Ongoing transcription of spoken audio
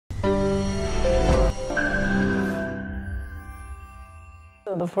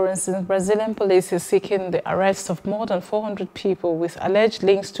For instance, Brazilian police is seeking the arrest of more than 400 people with alleged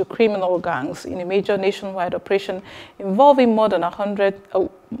links to criminal gangs in a major nationwide operation involving more than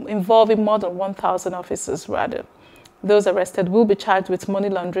 1,000 officers. Those arrested will be charged with money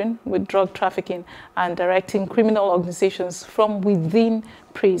laundering, with drug trafficking, and directing criminal organizations from within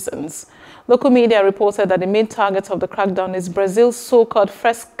prisons. Local media reported that the main target of the crackdown is Brazil's so-called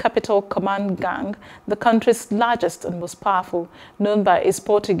First Capital Command Gang, the country's largest and most powerful, known by its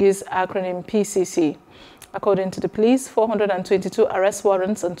Portuguese acronym PCC. According to the police, 422 arrest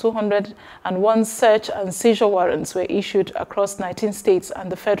warrants and 201 search and seizure warrants were issued across 19 states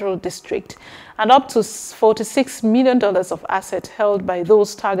and the federal district, and up to $46 million of assets held by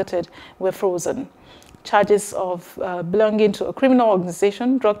those targeted were frozen. Charges of belonging to a criminal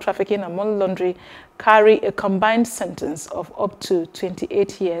organization, drug trafficking, and money laundering carry a combined sentence of up to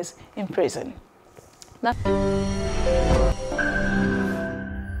 28 years in prison. Now